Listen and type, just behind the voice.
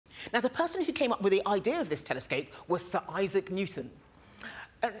Now, the person who came up with the idea of this telescope was Sir Isaac Newton.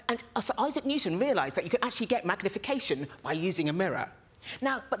 And Sir Isaac Newton realised that you could actually get magnification by using a mirror.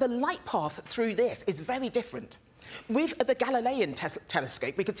 Now, but the light path through this is very different. With the Galilean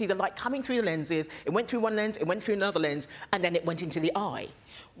telescope, we could see the light coming through the lenses. It went through one lens, it went through another lens, and then it went into the eye.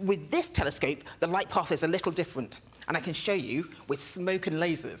 With this telescope, the light path is a little different, and I can show you with smoke and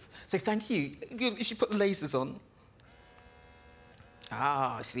lasers. So thank you. You should put the lasers on.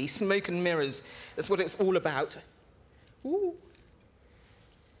 Ah, see, smoke and mirrors. That's what it's all about. Ooh.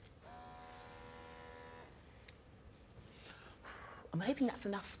 I'm hoping that's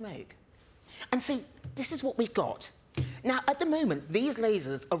enough smoke. And so this is what we've got. Now, at the moment, these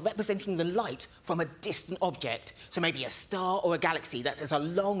lasers are representing the light from a distant object, so maybe a star or a galaxy that is a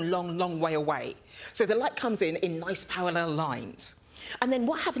long, long, long way away. So the light comes in nice parallel lines. And then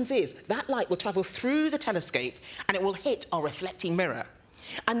what happens is that light will travel through the telescope and it will hit our reflecting mirror.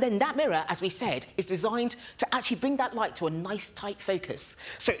 And then that mirror, as we said, is designed to actually bring that light to a nice tight focus.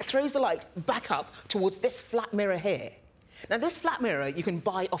 So it throws the light back up towards this flat mirror here. Now, this flat mirror you can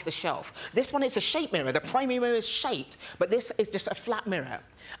buy off the shelf. This one is a shape mirror. The primary mirror is shaped, but this is just a flat mirror.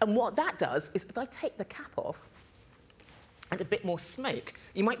 And what that does is if I take the cap off and a bit more smoke,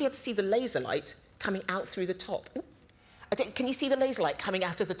 you might be able to see the laser light coming out through the top. Can you see the laser light coming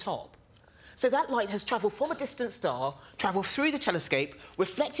out of the top? So that light has travelled from a distant star, travelled through the telescope,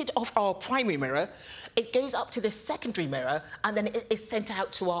 reflected off our primary mirror, it goes up to this secondary mirror, and then it is sent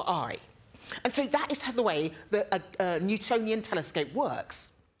out to our eye. And so that is how the way that a Newtonian telescope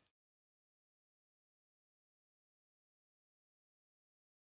works.